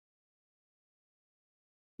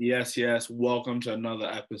Yes, yes. Welcome to another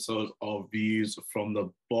episode of Views from the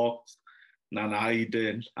Box. Nana, how you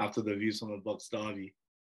doing after the Views from the Box derby?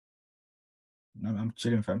 I'm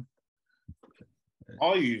chilling, fam.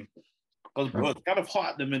 Are you? Because, bro, Fam. it's kind of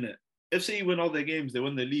hot at the minute. If City win all their games, they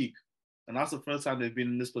win the league. And that's the first time they've been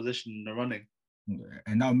in this position in the running.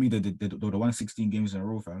 And now me, the 116 games in a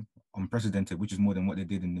row, fam, unprecedented, which is more than what they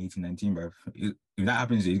did in 1819, bro. If that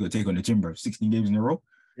happens, he's got to take on the chin, bro. 16 games in a row,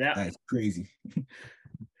 Yeah, that is crazy. it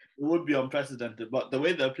would be unprecedented. But the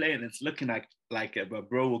way they're playing, it's looking like it. But,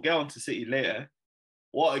 bro, we'll get on to City later.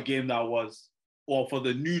 What a game that was. Well, for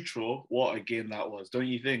the neutral, what a game that was, don't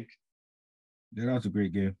you think? Yeah, that was a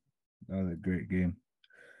great game. That was a great game.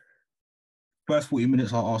 First 40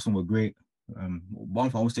 minutes, Arsenal were great. One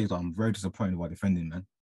thing I would say is that I'm very disappointed about defending, man.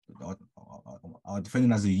 Our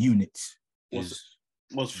defending as a unit Was is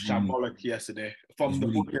was really shambolic yesterday. From is the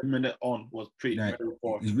really 40th minute on, was pretty like very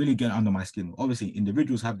poor. it's really getting under my skin. Obviously,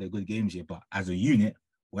 individuals have their good games here, but as a unit,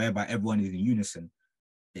 whereby everyone is in unison,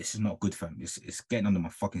 it's not good, fam. It's getting under my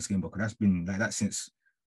fucking skin because that's been like that since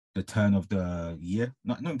the turn of the year.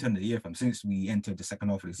 Not turn of the year, fam. Since we entered the second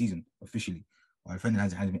half of the season officially, our defending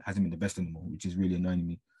hasn't been the best anymore, which is really annoying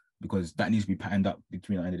me because that needs to be patterned up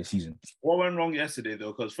between the end of the season. What went wrong yesterday,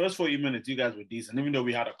 though? Because first 40 minutes, you guys were decent, even though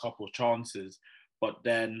we had a couple of chances. But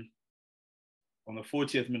then on the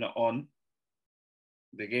 40th minute on,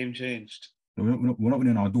 the game changed. We're not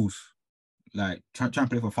winning our duels. Like trying to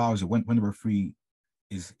play for fouls when the referee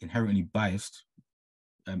is inherently biased.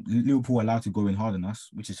 Liverpool are allowed to go in hard on us,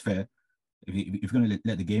 which is fair. If you're going to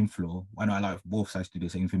let the game flow, why not allow both sides to do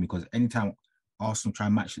the same thing? Because anytime Arsenal try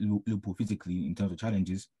and match Liverpool physically in terms of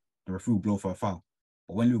challenges, the referee will blow for a foul.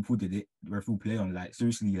 But when Liverpool did it, the referee will play on like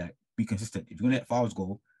seriously, like be consistent. If you're going to let fouls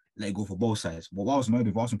go, let it go for both sides. But what I was annoyed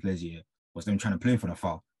with Arsenal players here was them trying to play for the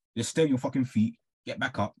foul. Just stay on your fucking feet, get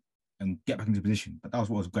back up, and get back into position. But that was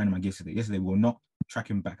what was grinding my gears yesterday. Yesterday, we were not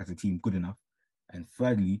tracking back as a team good enough. And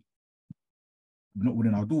thirdly, we're not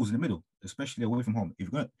winning our duels in the middle, especially away from home.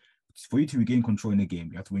 If you're going for you to regain control in the game,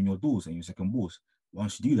 you have to win your duels and your second balls.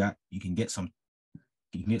 Once you do that, you can get some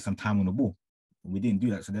time on the ball. And we didn't do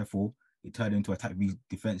that, so therefore it turned into attack v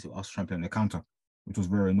defense with us trying to play on the counter, which was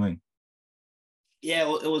very annoying. Yeah,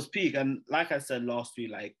 well, it was peak. And like I said last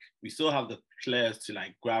week, like we still have the players to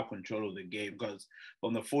like grab control of the game because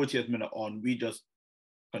from the 40th minute on, we just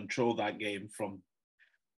controlled that game from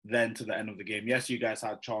then to the end of the game. Yes, you guys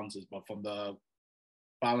had chances, but from the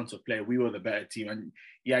balance of play, we were the better team. And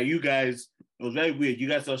yeah, you guys, it was very weird. You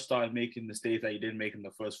guys just started making mistakes that you didn't make in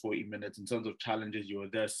the first 40 minutes. In terms of challenges, you were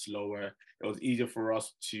there slower. It was easier for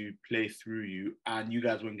us to play through you, and you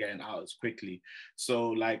guys weren't getting out as quickly. So,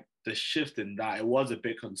 like, the shift in that, it was a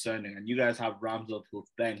bit concerning. And you guys have Ramsdale to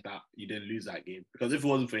thank that you didn't lose that game. Because if it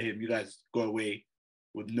wasn't for him, you guys go away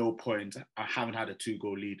with no point. I haven't had a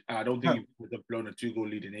 2-goal lead. And I don't think Huh. you would have blown a 2-goal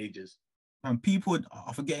lead in ages. And people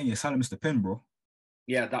are forgetting your Salah Mr. Pen, bro.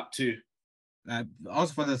 Yeah, that too.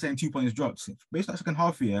 Also for the same 2 points dropped. Based on the second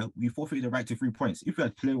half here, we forfeited the right to 3 points. If we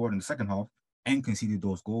had played well in the second half and conceded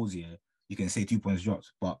those goals here, you can say 2 points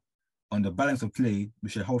dropped. But on the balance of play, we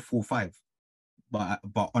should hold 4-5. But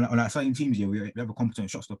on our certain teams here, we have a competent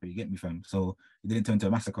shot stopper. You get me, fam. So it didn't turn to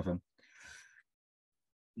a massacre, fam.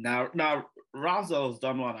 Now, Ramsdale's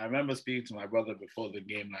done one. I remember speaking to my brother before the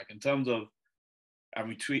game, like in terms of, and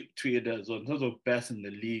we tweeted it as well, in terms of best in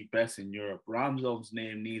the league, best in Europe, Ramsdale's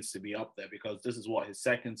name needs to be up there because this is what his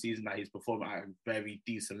second season that he's performing at a very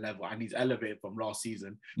decent level, and he's elevated from last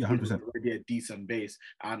season, Yeah, which was 100%. already a decent base.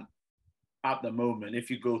 And at the moment, if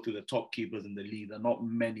you go through the top keepers in the league, there are not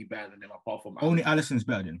many better than him apart from Only Alex. Allison's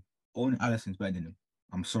better than him. Only Allison's better than him.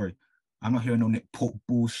 I'm sorry. I'm not hearing no Nick Pope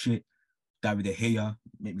bullshit. David De Gea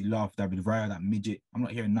make me laugh. David Raya, that midget. I'm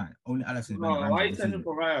not hearing that. Only Allison's better than No, why are Ramsdale you this telling season.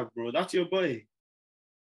 Pariah, bro? That's your boy.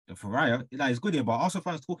 The Raya, like, it's good here, but also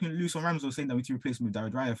fans talking loose on Ramsdale saying that we need to replace him with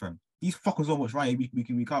David Raya, fam. These fuckers don't watch Raya week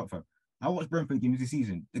in, week out, fam. I watched Brentford games this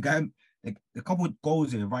season. The guy, like, a couple of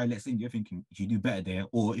goals here, Raya lets in, you're thinking, he should do better there,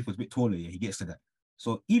 or if it was a bit taller, yeah, he gets to that.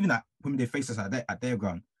 So even that, when they face us at their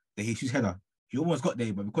ground, the Jesus header, he almost got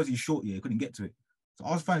there, but because he's short, yeah, he couldn't get to it. So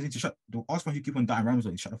Arsenal fans need to the Arsenal fans who keep on doubting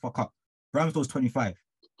Ramsdale, shut the fuck up. Ramsdale's 25.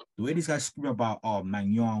 The way these guys scream about, oh,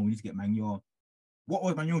 Magnon, we need to get Magnon. What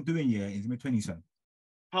was Magnon doing here in his mid-20s, son?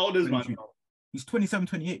 How old is man 23. now? He's 27,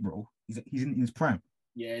 28, bro. He's in his prime.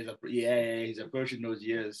 He's approaching those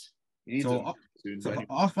years. He needs So, to soon, so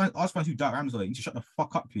but for us fans who doubt Ramsdale, you need to shut the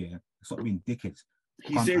fuck up here and stop being dickheads.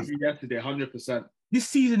 he saved you yesterday, 100% This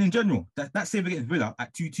season in general, that save against Villa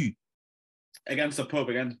at 2-2. against the Pope,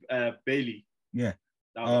 against Bailey. Yeah.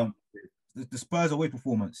 That was Um, the Spurs away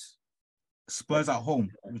performance, Spurs at home,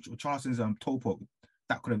 which Charleston's toe poke,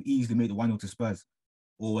 that could have easily made the 1-0 to Spurs.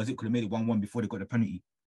 or was it could have made it 1-1 before they got the penalty?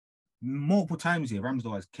 Multiple times here,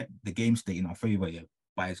 Ramsdale has kept the game state in our favour here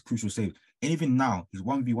by his crucial save. And even now, his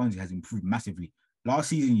 1v1s has improved massively. Last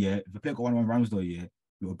season, yeah, if the player got 1-1 Ramsdale, yeah,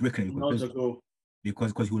 we were bricking it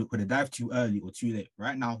because he would have dived too early or too late.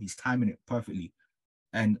 Right now, he's timing it perfectly.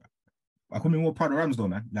 And I couldn't be more proud of Ramsdale,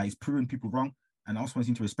 man. Like, he's proving people wrong, and Arsenal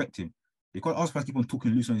seem to respect him. Because Arsenal fans keep on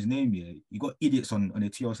talking loose on his name, yeah, you got idiots on the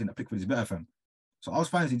TL saying that Pickford is better, fam. So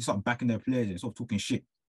Arsenal fans, they just start backing their players and sort of talking shit.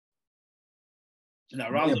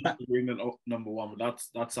 Ramsdale number one, but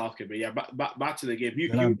that's Southgate. But yeah, back to the game.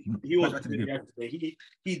 He was yesterday.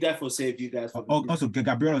 He definitely saved you guys. Also,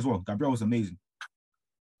 Gabriel as well. Gabriel was amazing.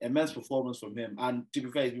 Immense performance from him, and to be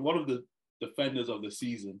fair, he's one of the defenders of the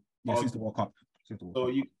season. Yeah, since the World Cup.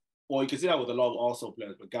 You can see that with a lot of Arsenal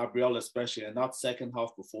players, but Gabriel especially, and that second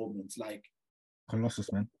half performance, like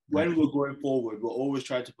Colossus, man. When we're going forward, we're always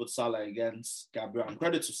trying to put Salah against Gabriel. And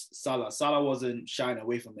credit to Salah. Salah wasn't shying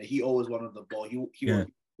away from it. He always wanted the ball. He was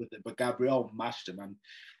with it, but Gabriel matched him, and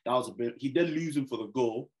that was a bit. He did lose him for the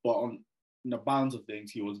goal, but on the bounds of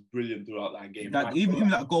things, he was brilliant throughout that game. Even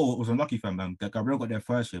that goal was unlucky for him, man. Gabriel got there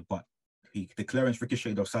first year, but the clearance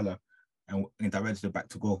ricocheted off Salah and directed it back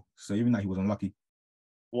to goal. So even that, he was unlucky.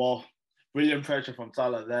 Well, brilliant pressure from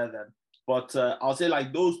Salah there then. But I'll say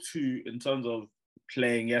like those two, in terms of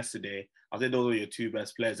playing yesterday, I think those were your two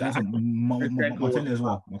best players. Martinelli as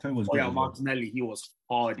well. Martinelli was great. Martinelli, he was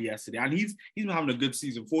hard yesterday. And he's been having a good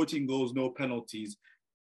season. 14 goals, no penalties,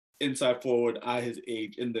 inside forward at his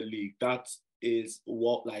age in the league. That is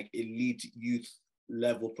what like elite youth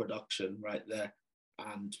level production right there.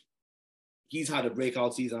 And he's had a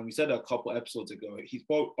breakout season. We said a couple episodes ago, he's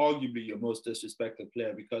arguably your most disrespected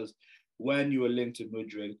player, because when you were linked to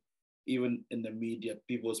Mudryk, even in the media,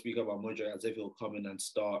 people speak about Mudryk as if he'll come in and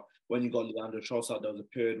start. When you got Leandro Trossard, there was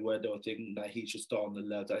a period where they were thinking that he should start on the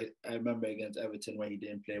left. I remember against Everton where he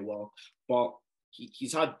didn't play well, but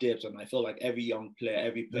he's had dips, and I feel like every young player,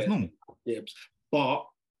 every player has dips. But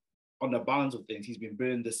on the balance of things, he's been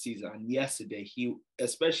brilliant this season. And yesterday, he,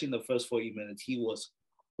 especially in the first 40 minutes, he was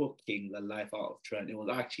cooking the life out of Trent. It was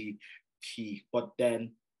actually key. But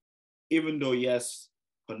then, even though, yes,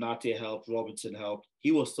 Konate helped, Robertson helped,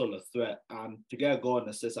 he was still a threat. And to get a goal and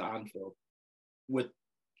assist at Anfield,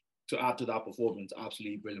 to add to that performance,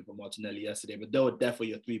 absolutely brilliant for Martinelli yesterday. But they were definitely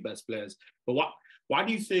your three best players. But why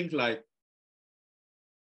do you think, like,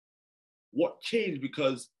 what changed?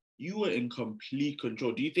 Because you were in complete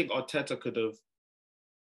control. Do you think Arteta could have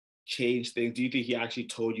changed things? Do you think he actually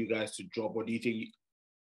told you guys to drop, or do you think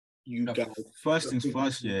you guys... First things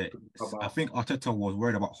first, yeah, I think Arteta was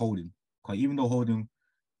worried about Holding. Because even though Holding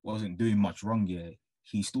wasn't doing much wrong, yeah,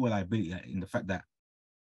 he's still a liability in the fact that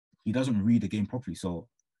he doesn't read the game properly. So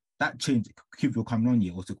that change, Kiwior coming on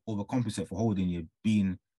here, was to overcompensate for Holding here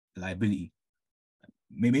being a liability.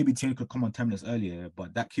 Maybe Tierney could come on 10 minutes earlier,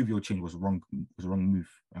 but that Kiwior change was wrong. Was a wrong move.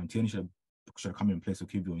 Tierney should have come in place of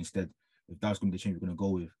Kiwior instead. If that was going to be the change we're going to go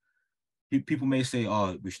with. People may say,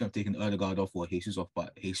 "Oh, we should have taken Ødegaard off or Jesus off,"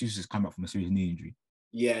 but Jesus has come back from a serious knee injury.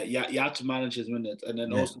 Yeah, you had to manage his minutes, and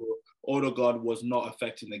then also Ødegaard was not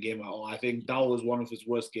affecting the game at all. I think that was one of his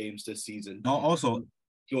worst games this season. No, also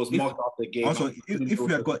he was marked off the game. Also, if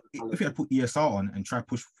we had put ESR on and tried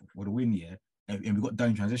push for the win, yeah, and we got done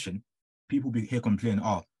in transition, people be here complaining,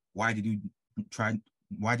 "Oh, why did you try?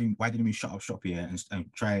 Why didn't we shut up shop here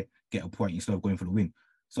and try get a point instead of going for the win?"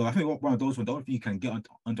 So I think one of those ones, the only thing you can get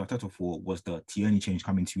onto Arteta for was the Tierney change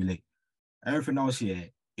coming too late. Everything else here,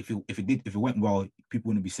 if it went well, people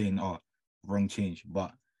wouldn't be saying, "Oh, wrong change."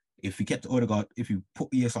 But if you kept Ødegaard, if you put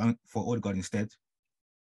ESR for Ødegaard instead,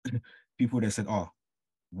 people would have said, "Oh,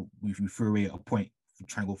 we threw away a point to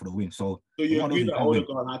try and go for the win." So you agree that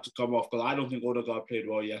Ødegaard had to come off? Because I don't think Ødegaard played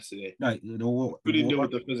well yesterday. Right, couldn't deal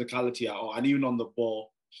with the physicality at all, and even on the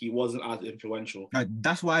ball, he wasn't as influential. Right,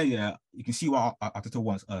 that's why you can see why Arteta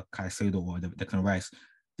wants Caicedo or Declan Rice.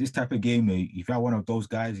 This type of game, if you're one of those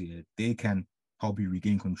guys here, they can help you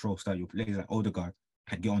regain control. Start your players like Ødegaard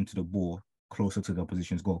can get onto the ball closer to the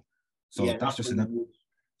position's goal. So that's just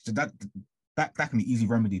that can be easy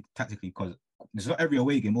remedy tactically, because it's not every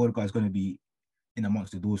away game Ødegaard is going to be in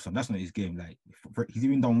amongst the doors. So that's not his game. Like he's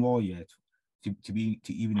even done well yet to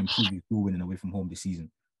even improve his goal winning away from home this season.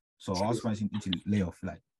 So I was finding need to lay off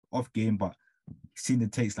game, but seeing the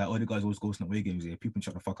takes like other guys always goes in away games here, people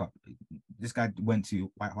shut the fuck up. This guy went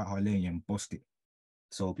to White Hart Lane and bossed it.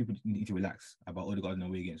 So people need to relax about other guys in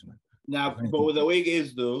away games, man. Now, but with away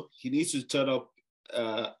games though, he needs to turn up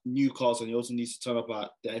Newcastle, and he also needs to turn up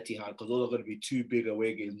at the Etihad, because those are going to be two big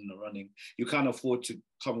away games in the running. You can't afford to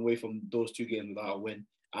come away from those two games without a win,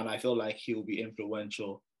 and I feel like he'll be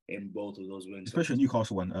influential in both of those wins. Especially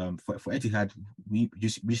Newcastle one. For Etihad, we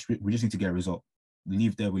just need to get a result. We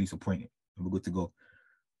leave there, we least a point, and we're good to go.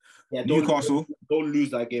 Yeah, Newcastle, don't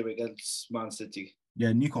lose that game against Man City.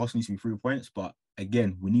 Yeah, Newcastle needs to be 3 points, but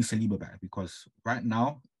again, we need Saliba back because right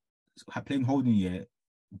now, playing holding here,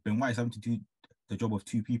 Ben White is having to do the job of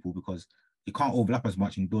two people because he can't overlap as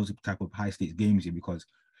much in those type of high stakes games here because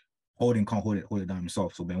Holding can't hold it down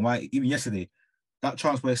himself. So Ben White, even yesterday, that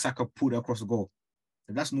chance where Saka pulled it across the goal,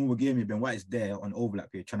 if that's normal game here, Ben White is there on overlap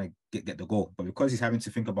here trying to get the goal. But because he's having to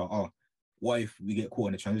think about, what if we get caught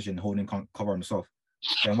in the transition and Holding can't cover himself?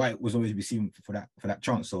 Ben White was always be seen for that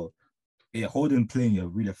chance. So yeah, Holding playing here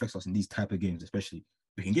really affects us in these type of games, especially.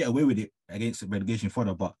 We can get away with it against the relegation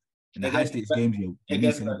fodder, but in the high stakes games, we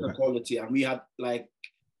need to the quality, and we had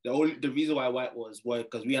the reason why White was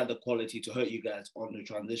because we had the quality to hurt you guys on the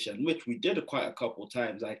transition, which we did quite a couple of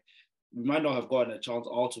times. Like we might not have gotten a chance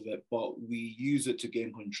out of it, but we use it to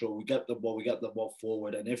gain control. We get the ball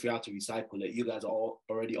forward, and if we have to recycle it, you guys are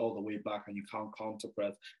already all the way back, and you can't counter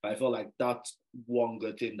press. But I feel like that's one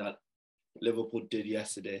good thing that Liverpool did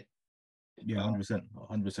yesterday. Yeah,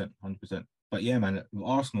 100%. But yeah, man, with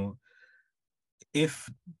Arsenal, if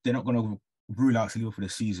they're not going to rule out Saliba for the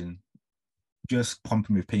season, just pump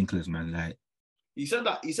him with painkillers, man. Like he said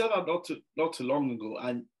that not too long ago,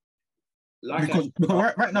 and because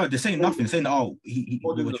right now they're saying nothing, saying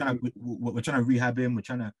we're trying to rehab him, we're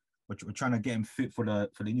trying to get him fit for the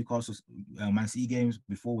Newcastle Man City games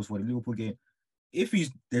before was for the Liverpool game. If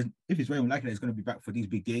he's very unlikely that he's going to be back for these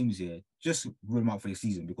big games here, just rule him out for the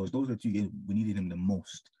season because those are 2 games we needed him the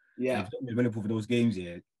most. Yeah, if he's available for those games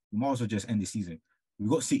here, we might as well just end the season. We've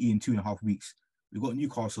got City in 2.5 weeks. We've got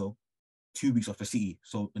Newcastle 2 weeks after City.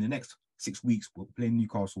 So in the next 6 weeks, we're playing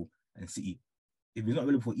Newcastle and City. If he's not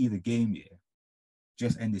available for either game here,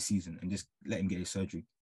 just end the season and just let him get his surgery.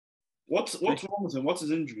 What's wrong with him? What's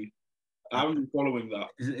his injury? I haven't been following that.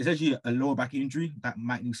 It's actually a lower back injury that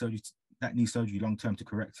might need surgery. That needs surgery long term to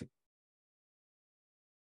correct it.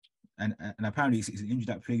 And apparently it's an injury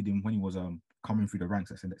that plagued him when he was coming through the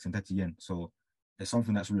ranks at Saint Etienne. So it's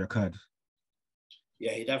something that's reoccurred.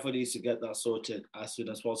 Yeah, he definitely needs to get that sorted as soon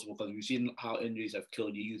as possible because we've seen how injuries have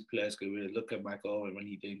killed youth players. Because we look at Michael Owen when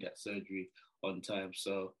he didn't get surgery on time.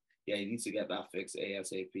 So yeah, he needs to get that fixed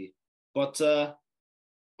ASAP. But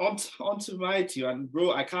on to my team, and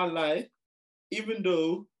bro, I can't lie. Even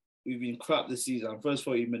though we've been crap this season, first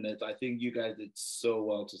 40 minutes, I think you guys did so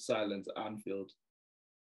well to silence Anfield.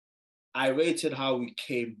 I rated how we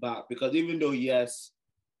came back because even though, yes,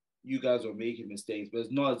 you guys were making mistakes, but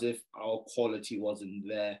it's not as if our quality wasn't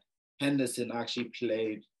there. Henderson actually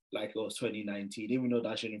played like it was 2019, even though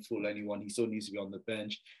that shouldn't fool anyone. He still needs to be on the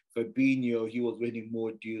bench. Fabinho, he was winning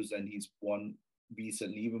more duels than he's won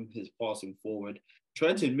recently, even his passing forward.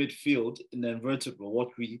 Trent in midfield in the invertible,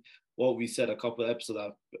 what we said a couple of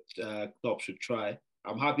episodes that Klopp should try.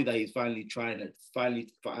 I'm happy that he's finally trying it,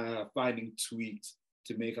 finding tweaks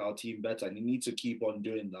to make our team better. And he needs to keep on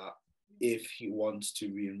doing that if he wants to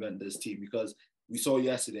reinvent this team. Because we saw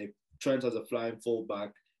yesterday, Trent as a flying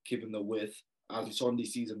fullback, keeping the width, as we saw in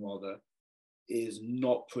this season rather, is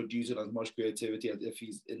not producing as much creativity as if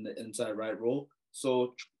he's in the inside right role.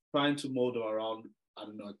 So trying to mold him around, I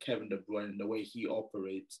don't know, Kevin De Bruyne and the way he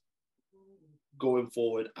operates going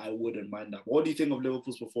forward, I wouldn't mind that. What do you think of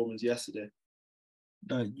Liverpool's performance yesterday?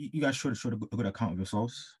 You guys showed a good account of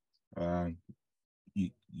yourselves.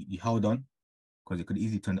 You held on because it could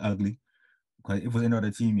easily turn ugly. Because if it was another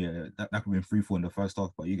team, yeah, that could have been 3-4 in the first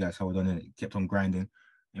half, but you guys held on and it kept on grinding.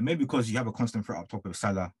 And maybe because you have a constant threat up top of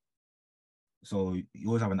Salah, so you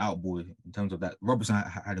always have an outball in terms of that. Robertson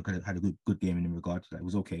had a good game in regard. Like, it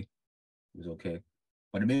was okay.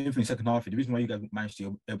 But the main thing in the second half, the reason why you guys managed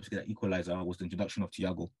to be able to get that equalizer was the introduction of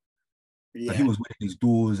Thiago. Yeah. He was winning his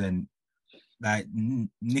doors and like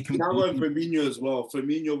nicking. Thiago and Firmino as well.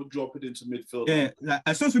 Firmino would drop it into midfield. Yeah, like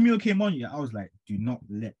as soon as Firmino came on, I was like, do not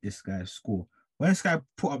let this guy score. When this guy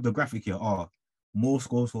put up the graphic here, more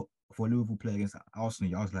scores for Liverpool play against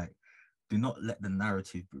Arsenal, I was like, do not let the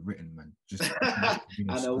narrative be written, man. Just and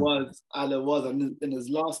it was. And in his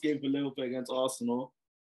last game for Liverpool against Arsenal,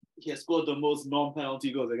 he has scored the most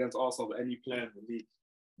non-penalty goals against Arsenal of any player in the league.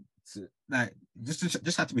 So, like,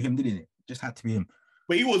 just had to be him, didn't it? Just had to be him.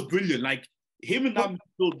 But he was brilliant. Like, him in that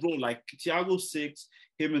midfield role, like Thiago 6,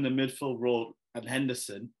 him in the midfield role, and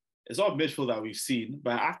Henderson. It's not midfield that we've seen,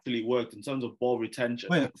 but it actually worked in terms of ball retention.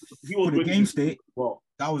 Wait, for the game state, well,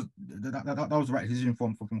 that was the right decision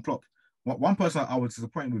from Klopp. One person I was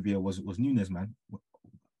disappointed with here was Nunes, man.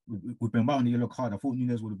 With Ben White on the yellow card, I thought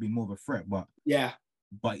Nunes would have been more of a threat, but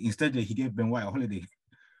instead he gave Ben White a holiday.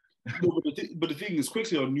 No, but the thing is,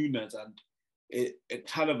 quickly on Nunes, and it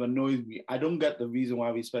kind of annoys me. I don't get the reason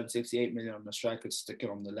why we spent 68 million on the striker to stick it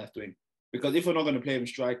on the left wing. Because if we're not going to play him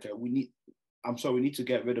striker, we need to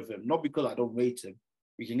get rid of him. Not because I don't rate him.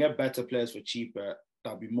 We can get better players for cheaper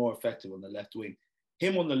that'll be more effective on the left wing.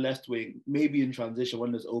 Him on the left wing, maybe in transition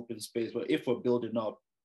when there's open space, but if we're building up,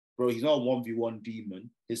 bro, he's not a 1v1 demon.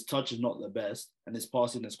 His touch is not the best, and his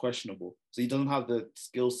passing is questionable. So he doesn't have the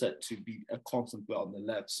skill set to be a constant player on the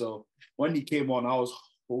left. So when he came on, I was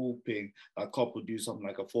hoping that Klopp would do something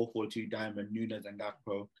like a 4-4-2 diamond, Nunes and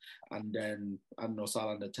Gakpo, and then, I don't know,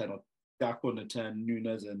 Salah on the 10, or Gakpo on the 10,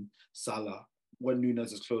 Nunes and Salah, when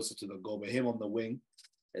Nunes is closer to the goal. But him on the wing,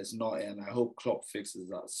 it's not it, and I hope Klopp fixes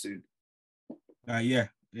that soon. Yeah,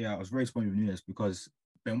 I was very disappointed with Nunes because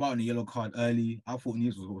Ben White on the yellow card early. I thought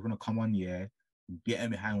Nunes was going to come on, get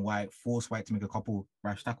him behind White, force White to make a couple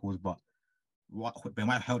rash tackles, but Ben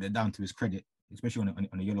White held it down to his credit, especially on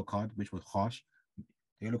the yellow card, which was harsh.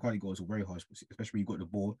 The yellow card he got was very harsh, especially when he got the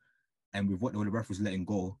ball. And with what the ref was letting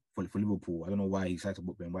go for Liverpool, I don't know why he decided to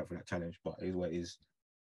book Ben White for that challenge, but it is what it is.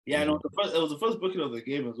 Yeah, no, it was the first booking of the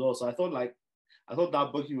game as well. So I thought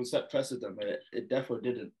that booking would set precedent, but it definitely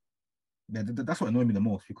didn't. Yeah, that's what annoyed me the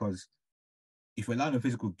most, because if we're allowing a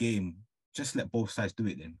physical game, just let both sides do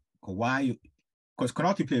it then. Because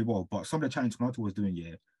Konate played well, but some of the challenge Konate was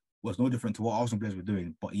doing, was no different to what Arsenal players were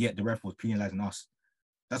doing, but yet the ref was penalising us.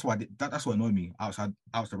 That's why that's what annoyed me outside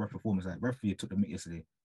the ref performance. Like, referee took the mick yesterday.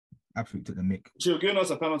 Absolutely took the mick. Should have given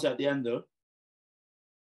us a penalty at the end, though.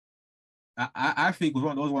 I think it was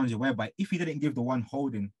one of those ones whereby if he didn't give the one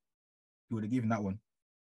holding, he would have given that one.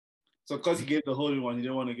 So because he gave the holding one, he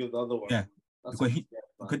didn't want to give the other one. Yeah, because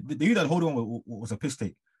the that holding one was a piss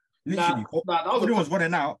take. Literally, holding was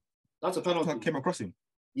running out. That's a penalty. Came across him.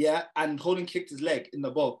 Yeah, and Holding kicked his leg in the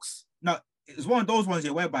box. No, it's one of those ones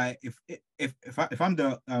whereby if I'm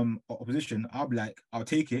the opposition, I'll be like, I'll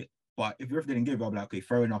take it. But if the ref didn't give it, I'll be like, okay,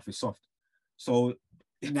 fair enough, it's soft. So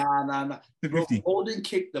nah. Bro, Holding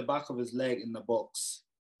kicked the back of his leg in the box.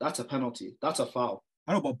 That's a penalty. That's a foul.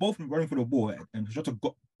 I know, but both running for the ball and Jota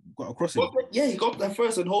got across him. Yeah, he got there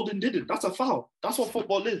first and Holding didn't. That's a foul. That's what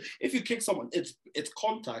football is. If you kick someone, it's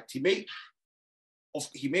contact. He made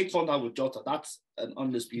contact with Jota. That's an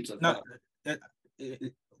undisputed fact.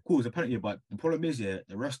 Cool, it's a penalty, but the problem is, the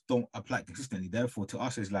refs don't apply consistently. Therefore, to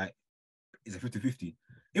us, it's like, it's a 50-50.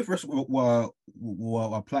 If refs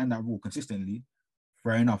were applying that rule consistently,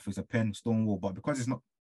 fair enough, it's a pen, stonewall. But because it's not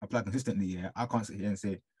applied consistently, I can't sit here and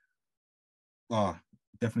say,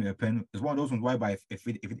 definitely a pen. It's one of those ones whereby if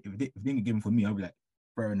they didn't give him for me, I'll be like,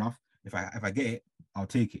 fair enough. If I get it, I'll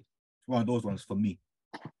take it. It's one of those ones for me.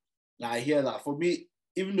 Now, I hear that. For me,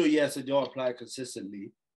 even though, yes, they don't apply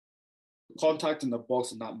consistently, contact in the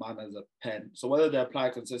box in that manner is a pen. So whether they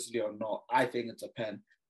apply consistently or not, I think it's a pen.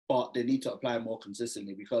 But they need to apply more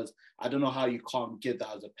consistently, because I don't know how you can't give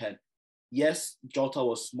that as a pen. Yes, Jota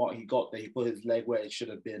was smart. He got there. He put his leg where it should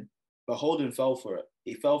have been. But Holding fell for it.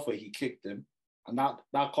 He fell for it. He kicked him. And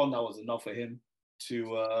that contact was enough for him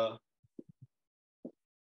to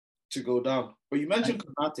go down. But you mentioned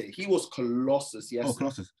Konate. He was Colossus, yes. Oh,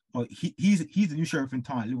 Colossus. Oh, he's the new sheriff in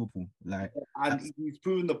town at Liverpool. And he's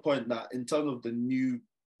proven the point that in terms of the new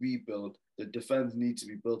rebuild, the defense needs to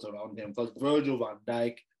be built around him. Because Virgil van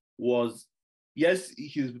Dijk was, yes,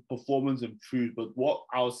 his performance improved, but what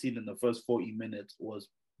I was seeing in the first 40 minutes was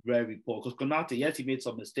very poor. Because Konate, yes, he made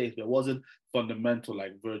some mistakes, but it wasn't fundamental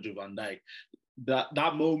like Virgil van Dijk.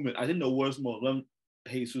 That moment, I think the worst moment, when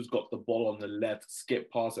Jesus got the ball on the left,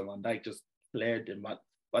 skipped past him, and Dijk just cleared him.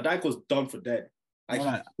 Van Dijk was done for dead. He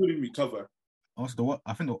couldn't recover. Also,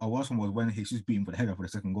 I think the worst one was when Jesus beat him for the header for the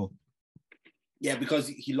second goal. Yeah, because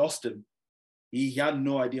he lost him. He had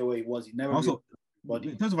no idea where he was. He never. Also,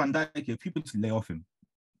 in terms of Van Dijk, people need to lay off him,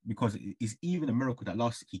 because it's even a miracle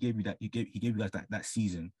that he gave you guys that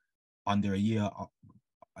season under a year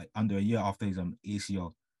after his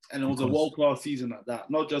ACL. And it was a world-class season at that.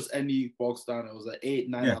 Not just any box down. It was an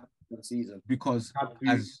 8-9 season. Because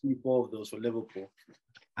as 3-4 of those for Liverpool.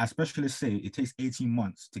 As specialists say, it takes 18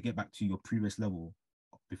 months to get back to your previous level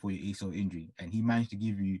before your ACL injury. And he managed to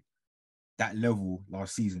give you that level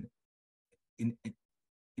last season. In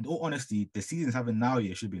all honesty, the season's having now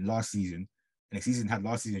should have been last season. And the season had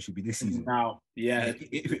last season should be this season. Now, yeah.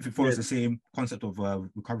 If it follows the same concept of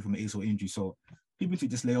recovery from an ACL injury. So people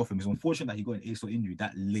should just lay off him. It's unfortunate that he got an ACL injury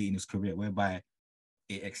that late in his career, whereby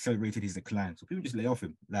it accelerated his decline. So people just lay off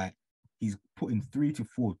him. Like, he's put in 3 to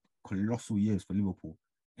 4 colossal years for Liverpool.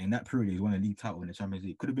 And that period, he's won a league title in the Champions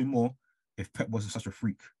League. Could have been more if Pep wasn't such a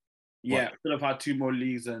freak. Yeah, could have had 2 more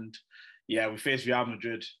leagues. And yeah, we faced Real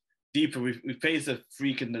Madrid. deeper. We faced a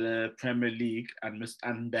freak in the Premier League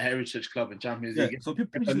and the Heritage Club in Champions Yeah, League. so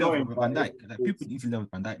people It's need to level annoying, with but Van Dijk. Like people need to level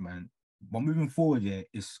with Van Dijk, man. But moving forward, yeah,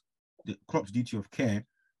 it's the Klopp's duty of care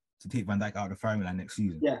to take Van Dijk out of the firing line next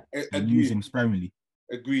season yeah, and use agreed, him sparingly.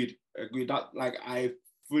 agreed. That like I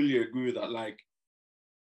fully agree with that. Like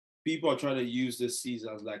people are trying to use this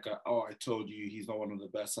season as like, oh, I told you he's not one of the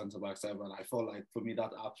best centre backs ever. And I feel like for me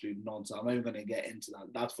that's absolute nonsense. I'm not even going to get into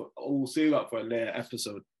that. We'll save that for a later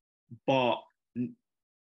episode. But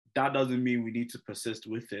that doesn't mean we need to persist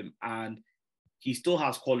with him. And he still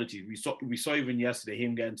has quality. We saw even yesterday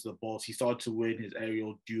him getting to the balls. He started to win his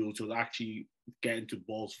aerial duels. He was actually getting to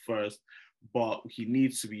balls first. But he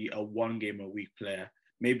needs to be a one game a week player.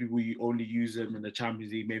 Maybe we only use him in the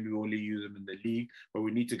Champions League. Maybe we only use him in the league. But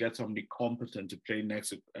we need to get somebody competent to play next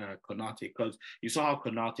to Konate. Because you saw how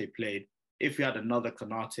Konate played. If we had another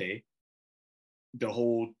Konate, the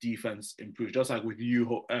whole defense improved, just like with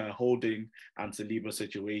you holding and Saliba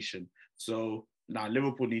situation. So now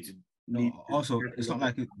Liverpool need No, also, it's not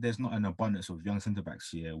like there's not an abundance of young centre backs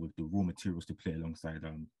here with the raw materials to play alongside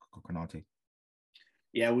Konate.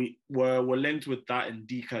 Yeah, we're linked with that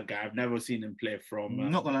Ndika guy. I've never seen him play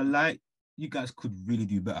from. Not gonna lie, you guys could really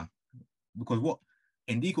do better because what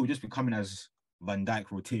Ndika would just be coming as Van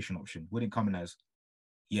Dijk rotation option. Wouldn't come in as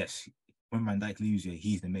yes, when Van Dijk leaves here,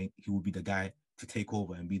 he's the main. He will be the guy to take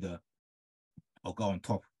over and be the or go on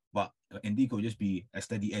top. But Ndika will just be a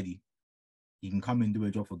steady Eddie. He can come and do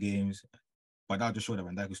a job for games, but that'll just show that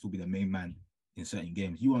Van Dijk will still be the main man in certain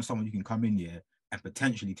games. You want someone who can come in here and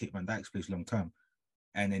potentially take Van Dijk's place long term.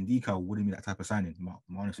 And then Ndika wouldn't be that type of signing, my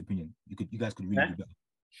honest opinion. You guys could really do better.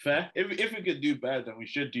 Fair. If we could do better, then we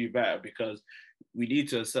should do better because we need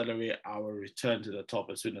to accelerate our return to the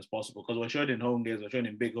top as soon as possible. Because we're showing in home games, we're showing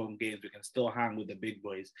in big home games, we can still hang with the big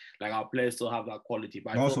boys. Like our players still have that quality.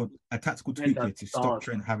 But also, a tactical tweak here to stop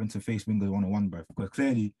Trent having to face Wingers 1-on-1, bro. Because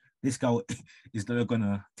clearly, this guy is not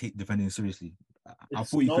gonna take defending seriously. I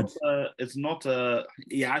thought he could. It's not a.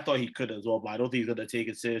 Yeah, I thought he could as well, but I don't think he's gonna take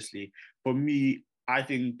it seriously. For me, I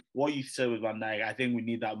think what you said with Van Dijk, I think we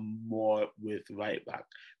need that more with right back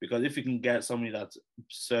because if we can get somebody that's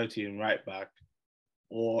 30 in right back,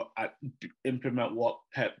 or implement what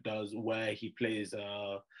Pep does, where he plays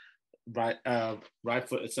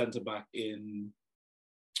right-footed centre back in,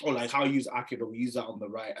 or like how we use Ake, but we use that on the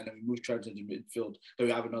right, and then we move Trent into midfield. Then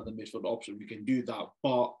we have another midfield option. We can do that,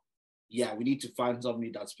 but yeah, we need to find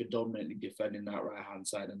somebody that's predominantly defending that right hand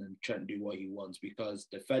side, and then Trent do what he wants because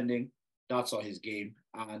defending. That's not his game.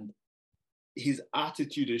 And his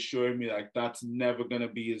attitude is showing me like that's never going to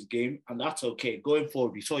be his game. And that's okay. Going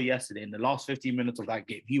forward, we saw yesterday in the last 15 minutes of that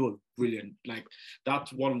game, he was brilliant. Like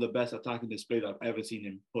that's one of the best attacking displays I've ever seen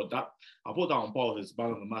him put. I put that on par with his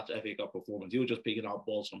man of the match FA Cup performance. He was just picking out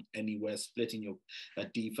balls from anywhere, splitting your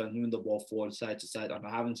defense, moving the ball forward, side to side. And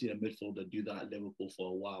I haven't seen a midfielder do that at Liverpool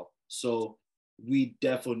for a while. So we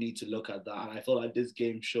definitely need to look at that. And I feel like this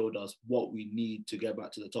game showed us what we need to get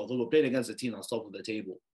back to the top. So we're playing against a team that's top of the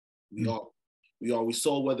table. We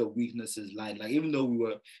saw where the weaknesses lie. Like even though we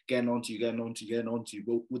were getting onto,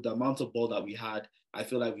 but with the amount of ball that we had, I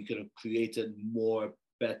feel like we could have created more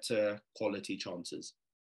better quality chances.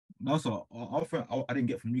 Also, I didn't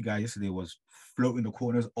get from you guys yesterday was floating the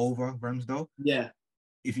corners over Ramsdale. Yeah.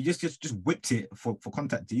 If you just whipped it for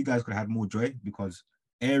contact, you guys could have had more joy because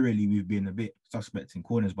aerially we've been a bit suspect in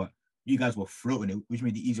corners, but you guys were floating it, which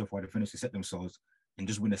made it easier for our defenders to set themselves and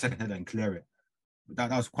just win the second header and clear it. But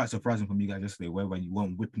that was quite surprising from you guys yesterday, where you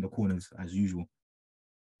weren't whipping the corners as usual.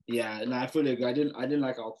 Yeah, no, I fully agree. I didn't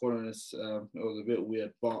like our corners. It was a bit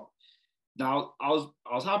weird, but now I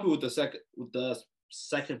was happy with the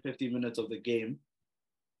second 15 minutes of the game,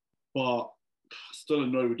 but still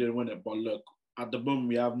annoyed we didn't win it. But look, at the moment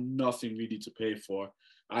we have nothing really to pay for.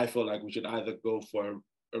 I feel like we should either go for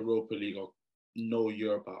Europa League or no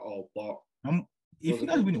Europe at all. But if you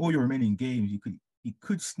guys win all your remaining games, you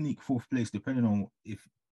could sneak fourth place depending on if.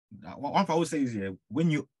 One thing I would say is when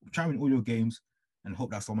you try and win all your games and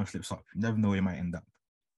hope that someone slips up, you never know where you might end up.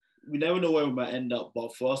 We never know where we might end up,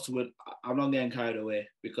 but for us to win, I'm not getting carried away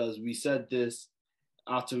because we said this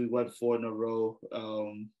after we went 4 in a row,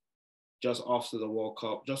 just after the World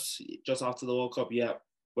Cup, just after the World Cup, yeah,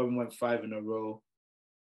 when we went 5 in a row.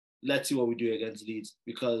 Let's see what we do against Leeds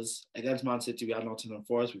because against Man City, we had Nottingham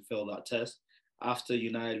Forest, we failed that test. After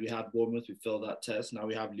United, we had Bournemouth, we failed that test. Now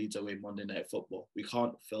we have Leeds away Monday Night Football. We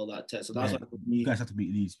can't fail that test. So that's why you guys have to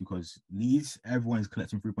beat Leeds because Leeds, everyone is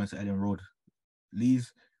collecting 3 points at Ellen Road.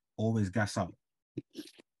 Leeds always gas up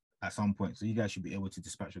at some point. So you guys should be able to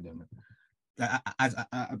dispatch with them.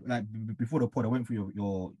 Like before the pod, I went through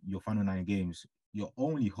your final 9 games. Your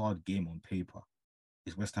only hard game on paper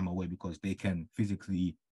is West Ham away because they can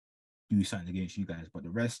physically do something against you guys. But the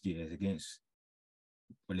rest, yeah, is against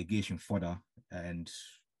relegation fodder. And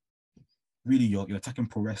really, your attacking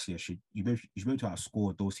prowess here you should be able to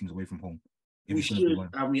outscore those teams away from home if We it's going to be should, one.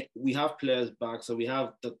 and we have players back, so we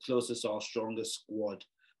have the closest to our strongest squad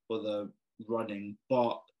for the running.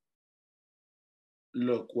 But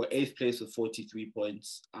look, we're eighth place with 43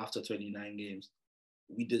 points after 29 games.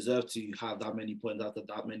 We deserve to have that many points after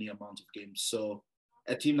that many amount of games. So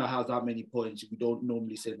a team that has that many points, we don't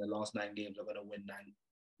normally say in the last 9 games are going to win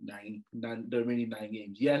the remaining 9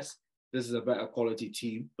 games. Yes, this is a better quality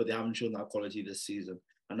team, but they haven't shown that quality this season.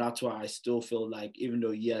 And that's why I still feel like, even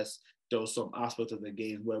though, yes, there was some aspect of the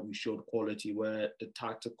game where we showed quality, where the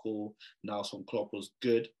tactical now from Klopp was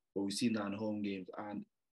good, but we've seen that in home games. And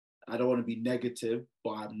I don't want to be negative,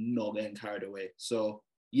 but I'm not getting carried away. So,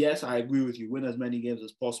 yes, I agree with you. Win as many games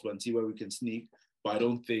as possible and see where we can sneak. But I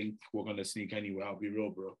don't think we're going to sneak anywhere. I'll be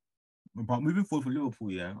real, bro. But moving forward for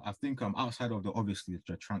Liverpool, yeah, I think outside of the obviously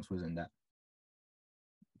the transfers and that,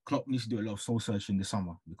 Klopp needs to do a lot of soul searching this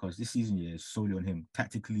summer because this season, yeah, is solely on him.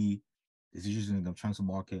 Tactically, decisions in the transfer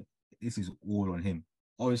market, this is all on him.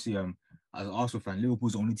 Obviously, as an Arsenal fan,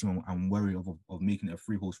 Liverpool's the only team I'm worried of making a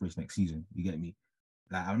three horse race next season. You get me?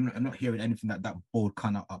 Like I'm not hearing anything that bold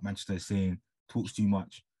cunt up Manchester is saying talks too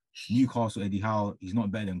much. Newcastle, Eddie Howe, he's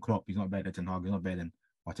not better than Klopp, he's not better than Ten Hag, he's not better than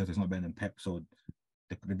Arteta, he's not better than Pep. So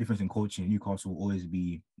the difference in coaching, Newcastle will always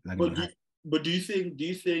be lagging But behind. do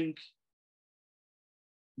you think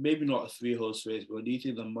maybe not a three horse race, but do you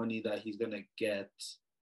think the money that he's gonna get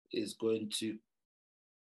is going to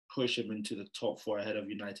push him into the top four ahead of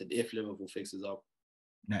United if Liverpool fixes up?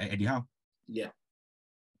 Now, Eddie Howe. Yeah.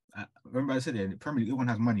 Remember I said it, Premier League, everyone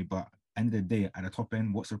has money, but end of the day, at the top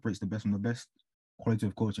end, what separates the best from the best? Quality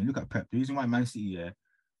of coaching. Look at Pep. The reason why Man City, yeah,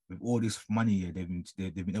 with all this money, yeah,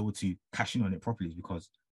 they've been able to cash in on it properly is because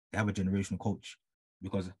they have a generational coach.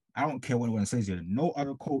 Because I don't care what anyone says here, no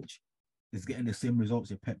other coach is getting the same results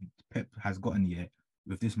that Pep has gotten here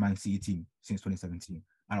with this Man City team since 2017.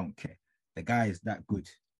 I don't care. The guy is that good.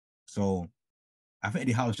 So I think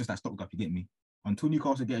Eddie Howe is just that stopgap, you get me? Until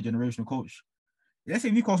Newcastle get a generational coach, let's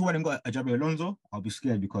say Newcastle went and got a Jabi Alonso, I'll be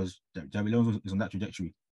scared because Jabi Alonso is on that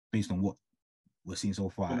trajectory based on what we're seeing so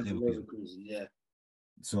far at Liverpool. Yeah.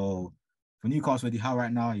 So for Newcastle, Eddie Howe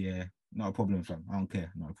right now, yeah, not a problem, fam. I don't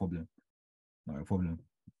care. Not a problem. Not a problem.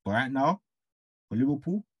 But right now, for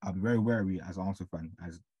Liverpool, I'll be very wary as an Arsenal fan,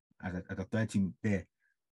 as a third team there,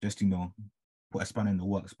 just to put a spanner in the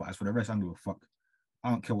works. But as for the rest, I don't give a fuck. I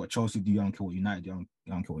don't care what Chelsea do. I don't care what United do.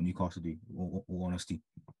 I don't care what Newcastle do. All honesty,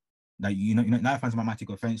 like United fans might take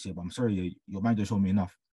offense here, but I'm sorry, your manager showed me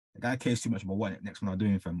enough. The guy cares too much about what next one are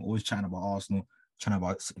doing for him. Always chatting about Arsenal, chatting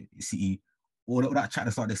about City, all that chat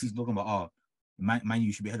to start the season talking about man,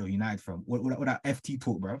 you should be ahead of United from all that FT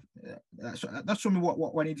talk, bro. That's showing me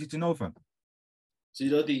what I needed to know from. So you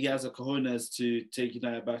don't think he has the cojones to take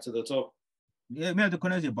United back to the top? Yeah, me have the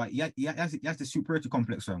connection, but he has the superiority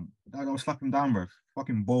complex, fam. I'll slap him down, bro.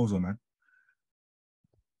 Fucking balls, man.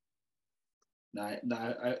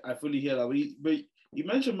 I fully hear that. But you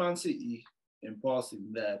mentioned Man City in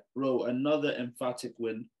passing there, bro. Another emphatic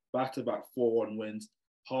win, back-to-back 4-1 wins.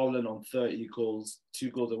 Haaland on 30 goals,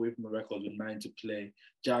 2 goals away from the record with 9 to play.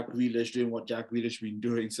 Jack Grealish doing what Jack Grealish been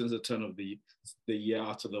doing since the turn of the year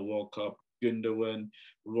after the World Cup. Gundogan,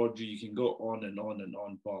 Rodri, you can go on and on and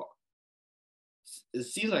on, but it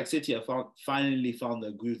seems like City have finally found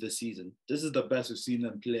their groove this season. This is the best we've seen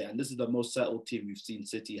them play, and this is the most settled team we've seen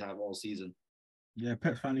City have all season. Yeah,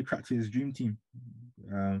 Pep finally cracked his dream team,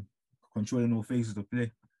 controlling all phases of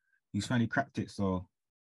play. He's finally cracked it, so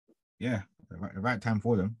yeah, the right time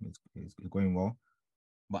for them. It's going well.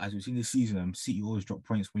 But as we've seen this season, City always drop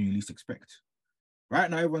points when you least expect. Right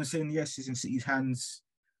now, everyone's saying yes, it's in City's hands.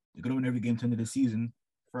 They're going to win every game to the end of the season.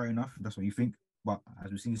 Fair enough, that's what you think. But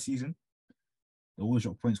as we've seen this season, they always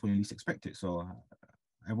drop points when you least expect it. So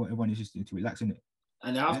everyone is just to relax in it.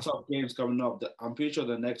 And they have tough games coming up. I'm pretty sure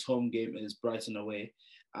the next home game is Brighton away.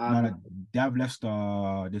 No, they have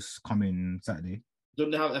Leicester this coming Saturday.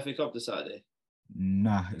 Don't they have FA Cup this Saturday?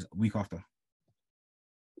 Nah, it's a week after.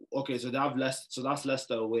 Okay, so they have Leicester. So that's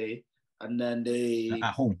Leicester away, and then they're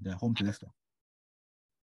at home. They're home to Leicester.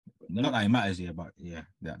 Not that it matters here, but yeah,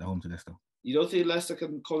 they're home to Leicester. You don't think Leicester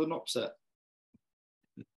can call an upset?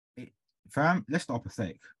 Fam, Leicester are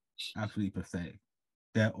pathetic. Absolutely pathetic.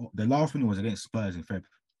 The last one was against Spurs in Feb.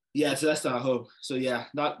 Yeah, it's Leicester at home. So yeah,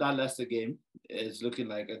 that Leicester game is looking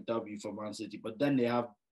like a W for Man City. But then they have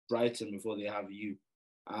Brighton before they have you.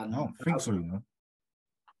 And I don't think so, you know.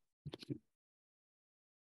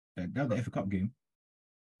 They have the FA Cup game.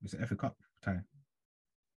 It's the FA Cup time.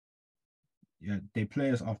 Yeah, they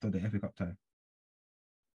play us after the FA Cup tie.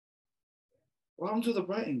 What happened to the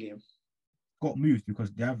Brighton game? Got moved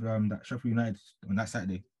because they have that Sheffield United on that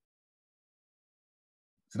Saturday.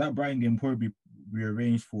 So that Brighton game probably be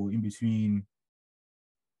rearranged for in between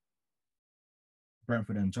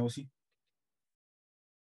Brentford and Chelsea.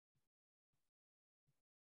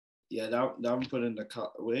 Yeah, that I'm putting the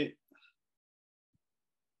wait.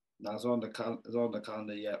 That's on the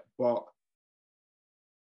calendar, yeah. But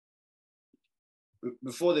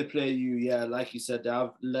before they play you, yeah, like you said, they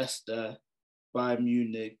have Leicester, Bayern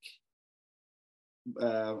Munich,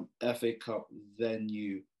 FA Cup, then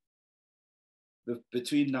you.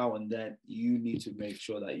 Between now and then, you need to make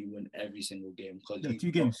sure that you win every single game because Yeah,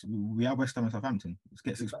 2 games. We have West Ham and Southampton. Let's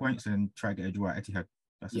get 6 points and try to get a draw at Etihad.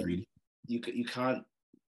 That's it, really. You can't.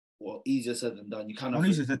 Well, easier said than done. You can't.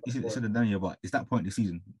 Only said than done here, but it's that point of the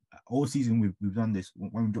season. All season we've done this.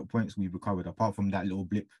 When we drop points, we've recovered. Apart from that little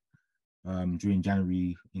blip, during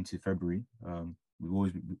January into February,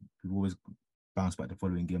 we've always bounced back the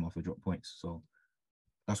following game after drop points. So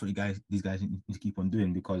that's what these guys need to keep on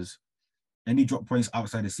doing, because any drop points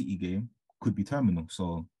outside the City game could be terminal.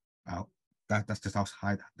 So that's just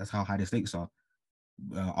how high the stakes are.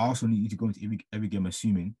 Arsenal need to go into every game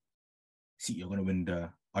assuming City are going to win the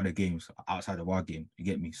other games outside of our game. You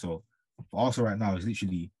get me? So for Arsenal right now, it's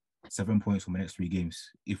literally 7 points from the next 3 games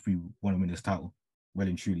if we want to win this title, well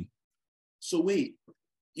and truly. So wait,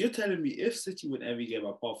 you're telling me if City win every game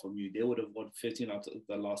apart from you, they would have won 15 out of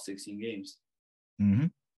the last 16 games? Mm-hmm.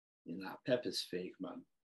 Nah, Pep is fake, man.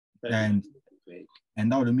 And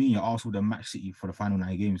that would mean you're also the match City for the final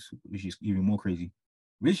 9 games, which is even more crazy.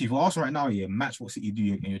 Literally, for Arsenal right now, yeah, match what City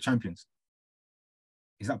do and you're champions.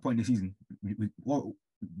 It's that point in the season.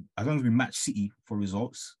 As long as we match City for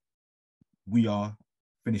results, we are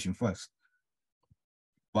finishing first.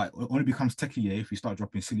 But it only becomes techier if we start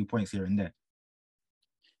dropping silly points here and there.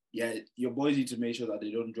 Yeah, your boys need to make sure that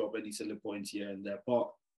they don't drop any silly points here and there.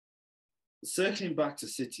 But circling back to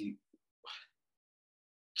City,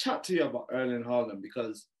 chat to you about Erling Haaland,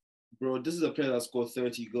 because, bro, this is a player that scored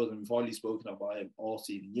 30 goals and we've already spoken about him all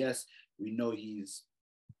season. Yes, we know he's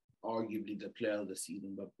arguably the player of the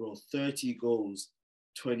season, but, bro, 30 goals,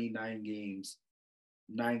 29 games,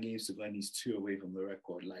 9 games to go, and he's 2 away from the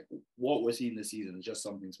record. Like, what we're seeing this season is just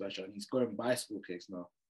something special, and he's scoring bicycle kicks now.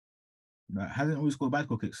 Like, hasn't always scored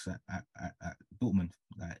bicycle kicks at Dortmund.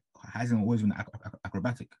 Like, hasn't always been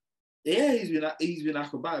acrobatic. Yeah, he's been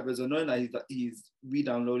acrobatic, but it's annoying that he's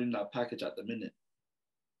re-downloading that package at the minute.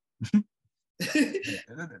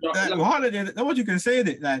 Haaland, what you can say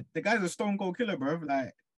that, like, the guy's a stone cold killer, bro.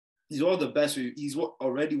 Like, he's one of the best. He's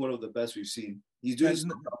already one of the best we've seen. He's doing.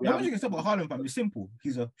 What you can say about Haaland, fam, it's simple.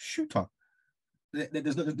 He's a shooter.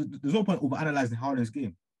 There's no point over analyzing Haaland's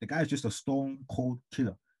game. The guy's just a stone cold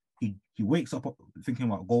killer. He wakes up thinking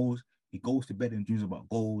about goals. He goes to bed and dreams about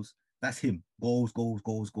goals. That's him. Goals.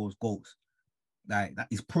 Like, that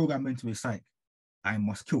is programmed into his psyche. I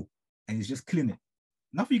must kill, and he's just killing it.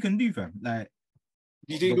 Nothing you can do, fam. Like,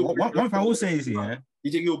 one thing I will say is, yeah.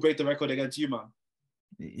 You think he'll break the record against you, man?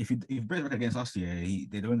 If he breaks the record against us, yeah,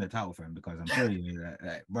 they don't win the title, fam. Because I'm telling you,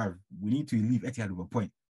 like, bro, we need to leave Etihad with a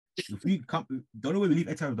point. If we can't, the only way we leave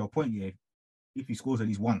Etihad with a point, yeah, if he scores at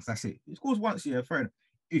least once, that's it. If he scores once, yeah, fair enough.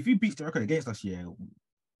 If he beats the record against us, yeah,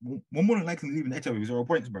 we're more than likely leaving Etihad with 0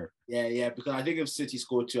 points, bro. Yeah, because I think if City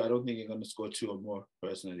score 2, I don't think they're going to score 2 or more,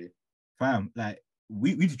 personally. Fam, like,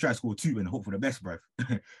 we need to try to score 2 and hope for the best, bro.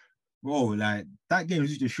 Bro, like, that game is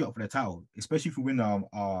just a shoot up for the title, especially if we win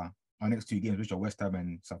our next 2 games, which are West Ham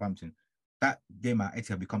and Southampton. That game at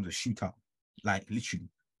Etihad becomes a shootout, like, literally.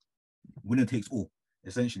 Winner takes all,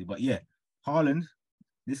 essentially. But yeah, Haaland,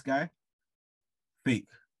 this guy, fake.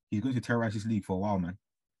 He's going to terrorize this league for a while, man,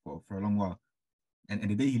 for a long while. And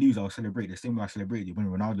the day he leaves, I'll celebrate the same way I celebrated when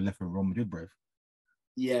Ronaldo left for Real Madrid, bro.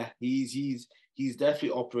 Yeah, he's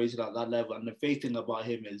definitely operated at that level. And the fake thing about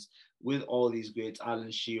him is, with all these greats, Alan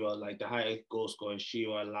Shearer, like the highest goal scorer,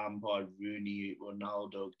 Shearer, Lampard, Rooney,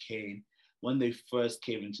 Ronaldo, Kane, when they first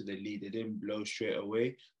came into the league, they didn't blow straight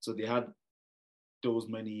away. So they had those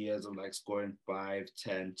many years of like scoring 5,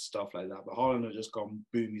 10, stuff like that. But Haaland has just gone,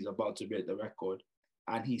 boom, he's about to break the record.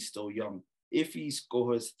 And he's still young. If he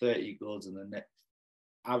scores 30 goals in the next,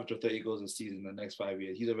 average of 30 goals a season in the next 5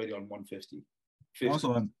 years, he's already on 150. 50.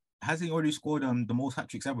 Also, has he already scored the most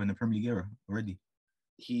hat-tricks ever in the Premier League era already?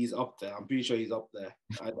 He's up there. I'm pretty sure he's up there.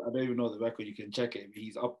 I don't even know the record. You can check it.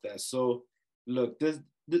 He's up there. So, look, this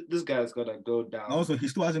this guy's gonna go down. Also, he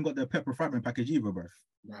still hasn't got the pepper fragment package either, bro.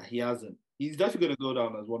 Nah, he hasn't. He's definitely gonna go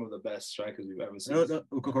down as one of the best strikers we've ever seen.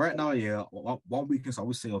 Right now, yeah, one weakness I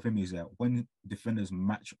would say of him is that when defenders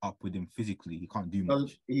match up with him physically, he can't do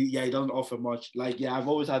much. He doesn't offer much. Like, yeah, I've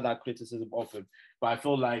always had that criticism of him, but I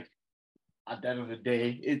feel like at the end of the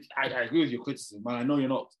day, I agree with your criticism, man. I know you're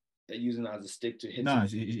not using it as a stick to hit. No,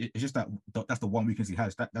 it's just that that's the one weakness he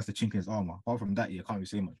has. That's the chink in his armor. Apart from that, yeah, can't really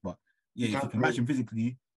say much. But yeah, if you can match him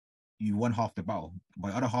physically, you won half the battle.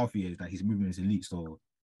 But the other half is that his movement is elite, so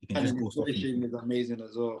he can just go stuff. Finishing is amazing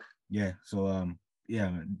as well. Yeah, so yeah,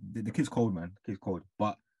 man, the kid's cold, man. The kid's cold,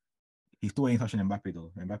 but he still ain't touching Mbappe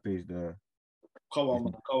though. Mbappe is the. Come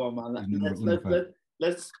on, man.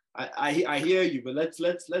 Let's. I hear you, but let's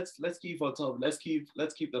keep on top. Let's keep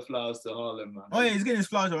the flowers to Haaland, man. Oh yeah, he's getting his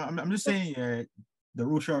flowers. I'm just saying, the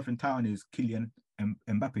real sheriff in town is Kylian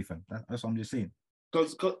Mbappe, fan. That's what I'm just saying.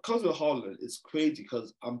 Because of Haaland, it's crazy.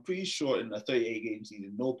 Because I'm pretty sure in a 38-game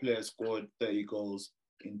season, no player scored 30 goals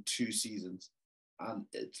in 2 seasons, and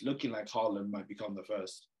it's looking like Haaland might become the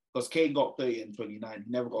first. Because Kane got 30 in 29,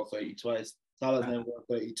 he never got 30 twice. Salah's never got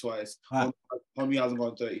 30 twice. Henry hasn't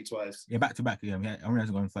gone 30 twice. Yeah, back to back. Yeah, Henry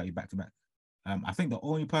hasn't gone 30 back to back. I think the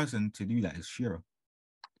only person to do that is Shearer.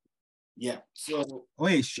 Yeah. So.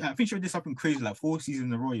 I think Shearer did something crazy, like 4 seasons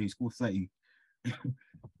in a row. He scored 30.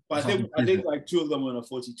 But I think like 2 of them were in a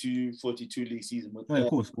 42 league season. But, of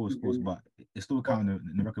course. But it's still counting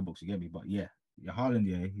in the record books. You get me? But yeah, Haaland,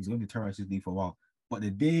 yeah, he's going to terrorize his league for a while. But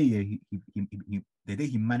the day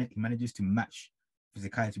he manages to match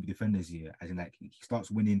physicality with defenders here, as in like he starts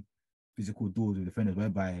winning physical duels with defenders,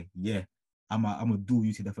 whereby I'm a duel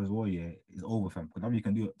you to death as well. Yeah, it's over, fam. Because nothing you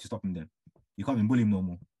can do to stop him. Then you can't even bully him no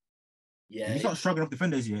more. Yeah, if he starts struggling off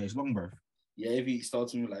defenders, yeah, it's long, bro. Yeah, if he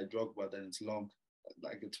starts moving like Drogba, then it's long,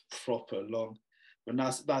 like it's proper long. But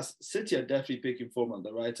that's City are definitely picking form at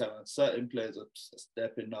the right time, and certain players are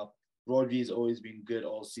stepping up. Rodri's always been good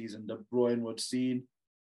all season. De Bruyne, we've seen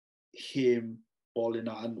him balling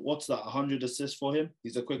out. And what's that, 100 assists for him?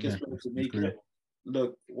 He's the quickest player to make it.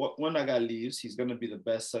 Look, when that guy leaves, he's going to be the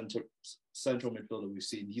best central midfielder we've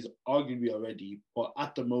seen. He's arguably already, but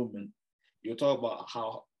at the moment, you're talking about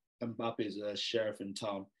how Mbappe is a sheriff in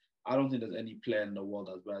town. I don't think there's any player in the world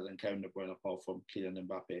that's better than Kevin De Bruyne apart from Kylian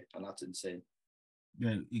Mbappe, and that's insane.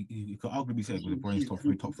 Yeah, you could arguably say De Bruyne's top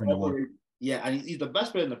three in the world. Yeah, and he's the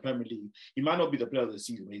best player in the Premier League. He might not be the player of the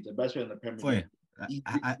season, but he's the best player in the Premier League.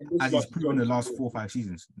 As he's proven the last 4 or 5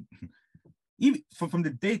 seasons. Even from the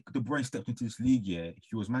day De Bruyne stepped into this league, yeah,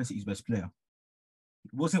 he was Man City's best player.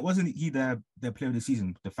 Wasn't he the player of the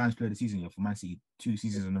season, the fans' player of the season, for Man City 2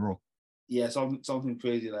 seasons in a row? Yeah, something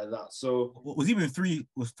crazy like that. So was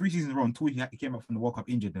 3 seasons in a row until he came up from the World Cup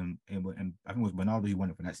injured, and I think it was Bernardo who won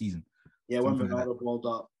it for that season. Yeah, when Bernardo balled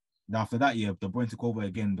up. After that year, De Bruyne took over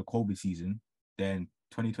again the COVID season. Then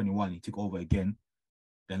 2021, he took over again.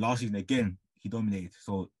 Then last season again, he dominated.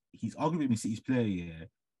 So he's arguably been City's player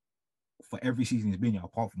for every season he's been here,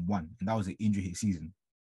 apart from one, and that was an injury hit season.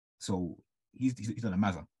 So he's done a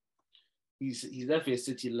mazza. He's definitely a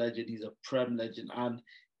City legend. He's a Prem legend. And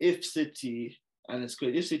if City, and it's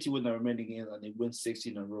great, if City win the remaining games and they win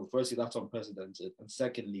 16 in a row, firstly, that's unprecedented. And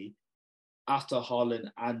secondly, after Haaland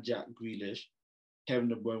and Jack Grealish, Kevin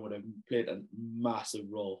De Bruyne would have played a massive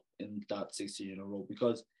role in that 16 in a row,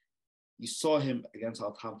 because you saw him against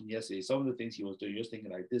Southampton yesterday. Some of the things he was doing, you're just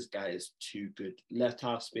thinking like, this guy is too good. Left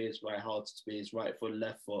half space, right half space, right foot,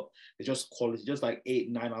 left foot. It's just quality, just like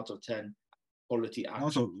 8, 9 out of 10 quality action.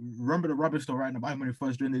 Also, remember the rubbish still writing about him when he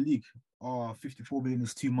first joined the league. 54 million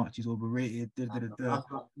is too much. He's overrated.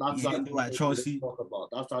 That's like Chelsea. Talk about.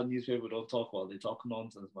 That's how newspaper don't talk about. They talk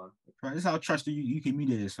nonsense, man. Right, this is how trash the UK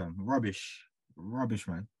media is, fam. Rubbish,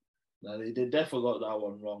 man. No, they definitely got that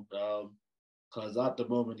one wrong. Because at the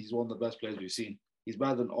moment, he's one of the best players we've seen. He's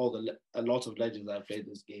better than a lot of legends that have played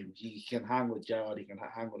this game. He can hang with Gerrard, he can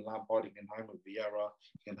hang with Lampard, he can hang with Vieira,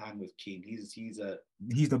 he can hang with Keane.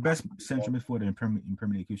 He's the best central midfielder in Premier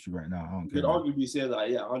League history right now. I don't care. You could arguably say that,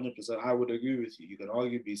 yeah, 100%. I would agree with you. You can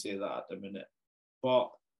arguably say that at the minute. But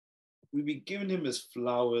we've been giving him his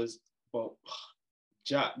flowers, but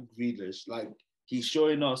Jack Grealish, like, he's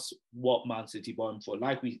showing us what Man City bought him for.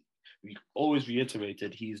 Like we always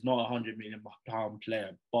reiterated, he's not a £100 million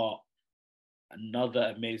player, but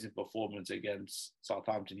another amazing performance against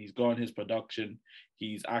Southampton. He's grown his production.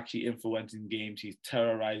 He's actually influencing games. He's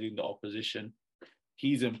terrorizing the opposition.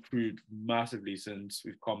 He's improved massively since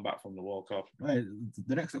we've come back from the World Cup. Right.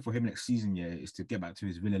 The next step for him next season, is to get back to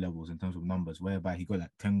his Villa levels in terms of numbers, whereby he got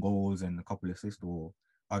like 10 goals and a couple of assists, or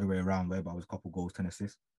other way around, whereby it was a couple of goals, 10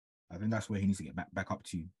 assists. I think that's where he needs to get back up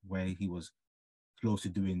to, where he was close to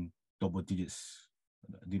doing double digits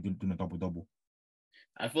doing a double.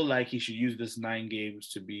 I feel like he should use this 9 games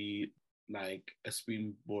to be like a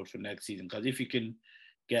springboard for next season. Because if he can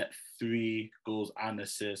get 3 goals and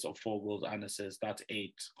assists or 4 goals and assists, that's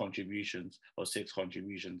 8 contributions or 6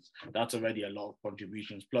 contributions. That's already a lot of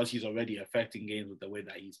contributions. Plus, he's already affecting games with the way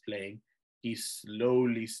that he's playing. He's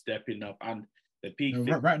slowly stepping up. And the peak.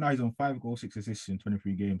 Right now, he's on 5 goals, 6 assists in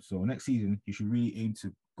 23 games. So next season, he should really aim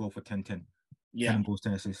to go for 10-10. Yeah. 10 goals,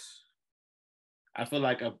 10 assists. I feel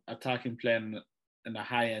like a attacking player in a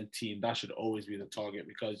high-end team, that should always be the target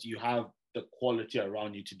because you have the quality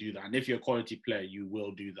around you to do that. And if you're a quality player, you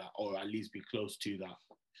will do that or at least be close to that.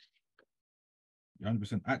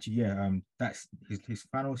 100%. Actually, yeah, that's his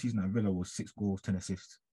final season at Villa was 6 goals, 10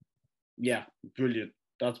 assists. Yeah, brilliant.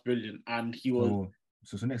 That's brilliant. And he was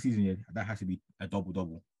so next season, yeah, that has to be a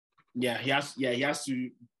double. Yeah, he has to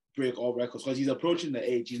break all records because he's approaching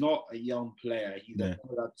the age. He's not a young player. He's a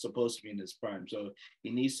player that's supposed to be in his prime. So he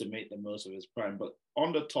needs to make the most of his prime. But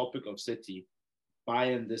on the topic of City,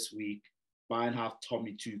 Bayern this week, Bayern have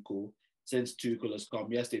Tommy Tuchel. Since Tuchel has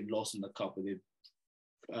come, yes, they've lost in the cup, but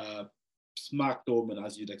they've smacked Dortmund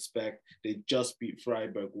as you'd expect. They just beat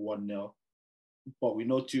Freiburg 1-0. But we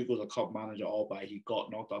know Tuchel's a cup manager, albeit he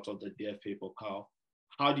got knocked out of the DFB Pokal.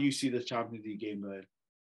 How do you see the Champions League game going?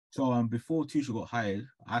 So before Tuchel got hired,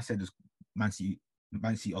 I said this Man City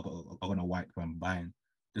are going to wipe Bayern.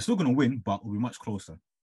 They're still going to win, but will be much closer.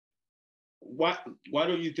 Why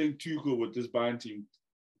don't you think Tuchel with this Bayern team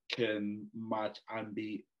can match and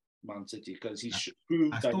beat Man City? Because he's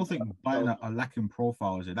proved that. I still think Bayern are lacking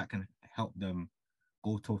profiles that can help them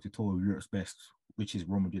go toe-to-toe with Europe's best, which is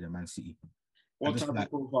Real Madrid and Man City. What type of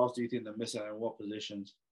profiles do you think they're missing and what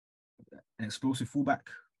positions? An explosive fullback.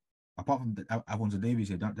 Apart from Alphonso Davies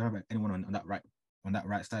here, don't have anyone on that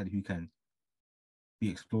right side who can be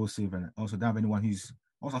explosive, and also don't have anyone who's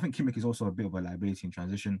also. I think Kimmich is also a bit of a liability in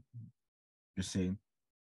transition. Just saying.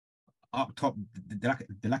 Up top,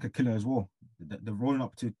 they're like a killer as well. They're rolling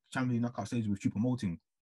up to Champions League knockout stage with Choupo-Moting.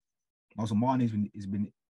 Also, Mane has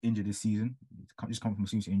been injured this season. He's come from a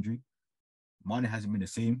serious injury. Mane hasn't been the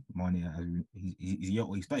same.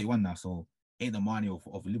 He's 31 now, so ain't the Mane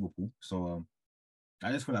of Liverpool. So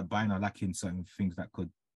I just feel like Bayern are lacking certain things that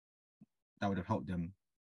would have helped them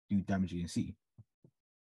do damage against City.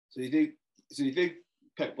 So you think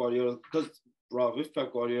Pep Guardiola, because if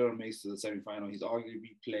Pep Guardiola makes it to the semi-final, he's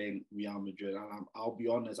arguably playing Real Madrid, and I'll be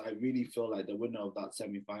honest, I really feel like the winner of that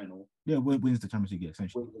semi-final wins the Champions League,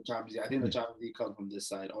 essentially. Wins the Champions League. I think the Champions League comes from this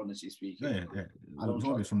side, honestly speaking. Yeah.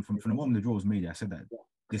 From the moment the draw was made, I said that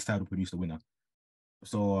this side will produce the winner.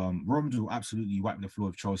 So Real Madrid will absolutely wipe the floor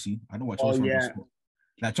with Chelsea. I know what Chelsea fans are.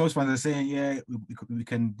 Like Chelsea fans are saying, we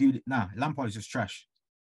can do it. Nah, Lampard is just trash.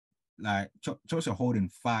 Like Chelsea are holding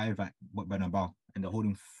 5 at Bernabeu and they're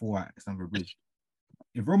holding 4 at Stamford Bridge.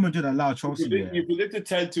 If Real Madrid allow Chelsea, you predicted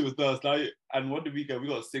 10-2 with us now, and what did we get? We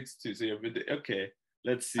got 6-2. So okay,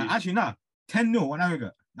 let's see. Actually, 10-0 on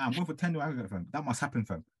aggregate. I'm going for 10-0 aggregate, fam. That must happen,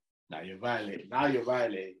 fam. You're violating.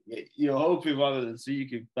 You're hoping rather than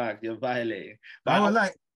speaking back. You're violating.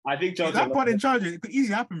 But I think Chelsea. Lampard in charge. It could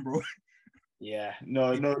easily happen, bro. Yeah,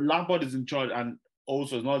 no. Lampard is in charge, and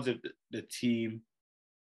also it's not as if the team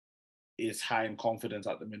is high in confidence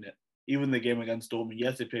at the minute. Even the game against Dortmund,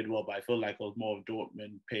 yes, they played well, but I feel like it was more of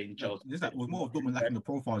Dortmund paying Chelsea. It was more of Dortmund lacking the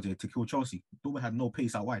profile there to kill Chelsea. Dortmund had no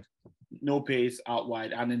pace out wide. No pace out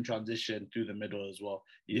wide and in transition through the middle as well.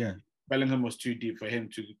 Yeah. Bellingham was too deep for him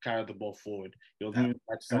to carry the ball forward. And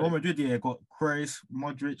Real Madrid, got Kroos,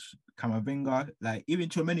 Modric, Camavinga. Like, even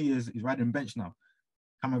Tchouaméni is riding bench now.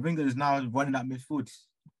 Camavinga is now running that midfield.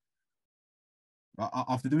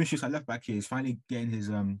 After doing shifts at left back here, he's finally getting his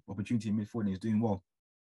opportunity in midfield and he's doing well.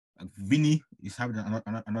 Vinny is having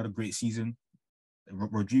another great season.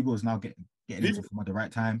 Rodrigo is now getting into form at the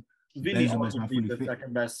right time. Vinny is now fully the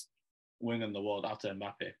second best wing in the world after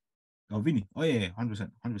Mbappe. Oh, Vinny. Oh, yeah,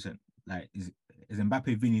 100%. Like, is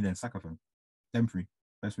Mbappe, Vinny, then Saka from them 3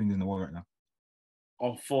 best wingers in the world right now?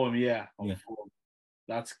 On form, yeah. Form.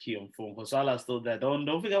 That's key on form. Because Salah's still there.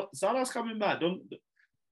 Don't forget, Salah's coming back. Don't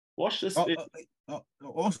watch this.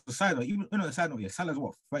 Also, the side note, even on the side note, Salah's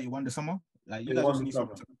what, 31 this summer? Like, you guys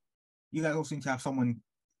also need to have someone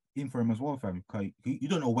in for him as well, fam. Because you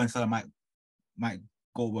don't know when Salah might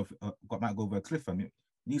go over a cliff, fam. You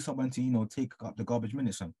need someone to, take up the garbage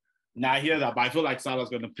minutes, fam. Nah, I hear that, but I feel like Salah's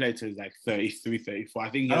going to play till he's like 33, 34. I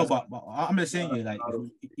think. But I'm just saying,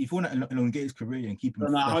 if you want to elongate his career and keep him.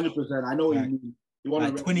 100%. I know what you mean. You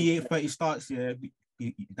want 28, 30 starts,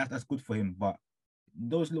 that's good for him. But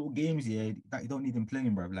those little games, that you don't need him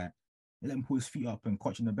playing, bro. Like, let him put his feet up and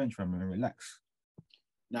coach on the bench, fam, and relax.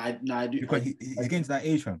 I do. Because he's getting to that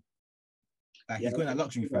age, fam. Like he's got that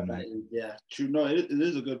luxury, fam. Like, yeah, true. No, it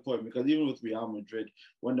is a good point because even with Real Madrid,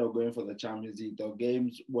 when they're going for the Champions League, the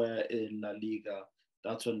games where in La Liga,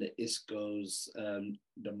 that's when the Iscos,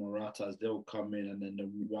 the Moratas, they'll come in, and then the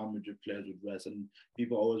Real Madrid players would rest. And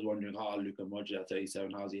people are always wondering how Luka Modric at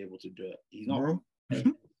 37, how's he able to do it? He's not. bro.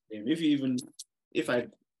 If I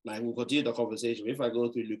like, we'll continue the conversation. If I go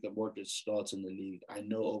through Luka Modric's starts in the league, I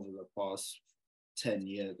know over the past 10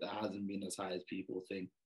 years that hasn't been as high as people think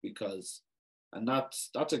because. And that's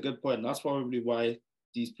a good point. That's probably why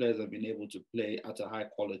these players have been able to play at a high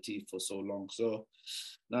quality for so long. So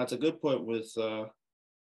that's a good point with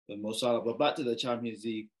Mo Salah. But back to the Champions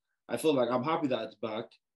League, I feel like I'm happy that it's back.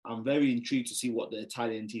 I'm very intrigued to see what the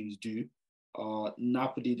Italian teams do.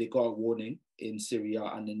 Napoli, they got a warning in Serie A,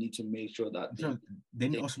 and they need to make sure that they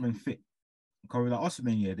need Osimhen fit. Because with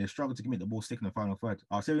Osimhen, yeah, they struggle to make the ball stick in the final third.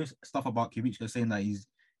 I was saying stuff about Kiwichka saying that he's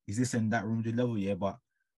this and that Real Madrid level, yeah, but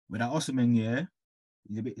with that Osimhen, yeah,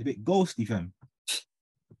 he's a bit ghosty, fam.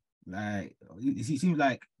 Like, it seems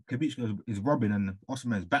like Kiwichka is Robin and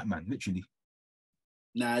Osimhen is Batman, literally.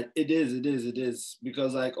 Nah, it is.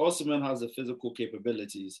 Because, like, Osimhen has the physical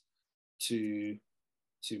capabilities to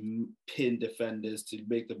pin defenders, to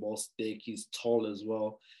make the ball stick. He's tall as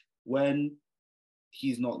well. When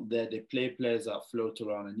he's not there, they play players that float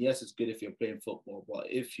around. And yes, it's good if you're playing football, but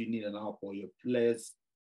if you need an outball, your players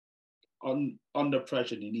under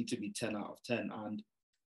pressure, they need to be 10 out of 10. And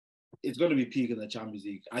it's going to be peak in the Champions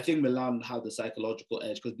League. I think Milan had the psychological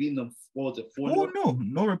edge because being them 4-4. Oh,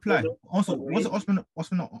 no reply. Also, was it Osimhen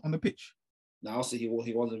on the pitch? Now, also he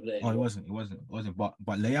wasn't playing. Oh, he wasn't.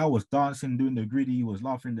 But Leao was dancing, doing the gritty. He was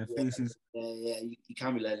laughing in their faces. Yeah. You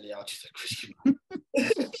can't be letting Leao do the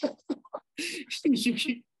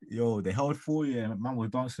gritty. Yo, they held 4 years. Man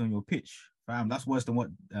was dancing on your pitch. Fam, that's worse than what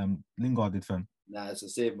Lingard did, fam. Nah, it's the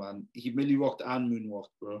same, man. He really walked and moonwalked,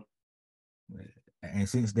 bro. And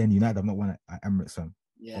since then, United have not won at Emirates, fam.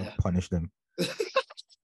 Yeah. I'll punish them.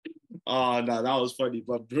 Oh, no, that was funny.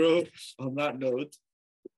 But, bro, on that note,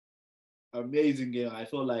 amazing game. I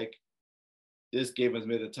feel like this game has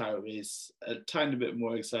made the title race a tiny bit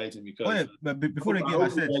more exciting because. But before the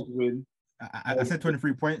game, I said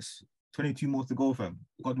 23 points, 22 more to go, fam.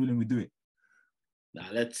 God willing, we do it. Nah,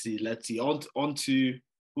 let's see. On to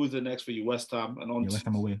who's the next for you, West Ham, and on West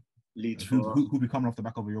Ham away. Leeds. Who be coming off the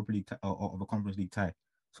back of a Europa League of a Conference League tie?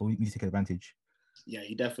 So we need to take advantage. Yeah,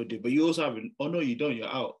 you definitely do. But you also haven't. Oh no, you don't. You're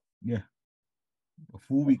out. Yeah, a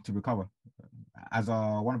full week to recover. As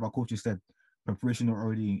one of our coaches said, preparation are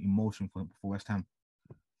already in motion for West Ham.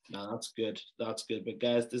 Nah, that's good. That's good. But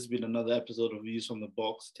guys, this has been another episode of Views from the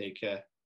Box. Take care.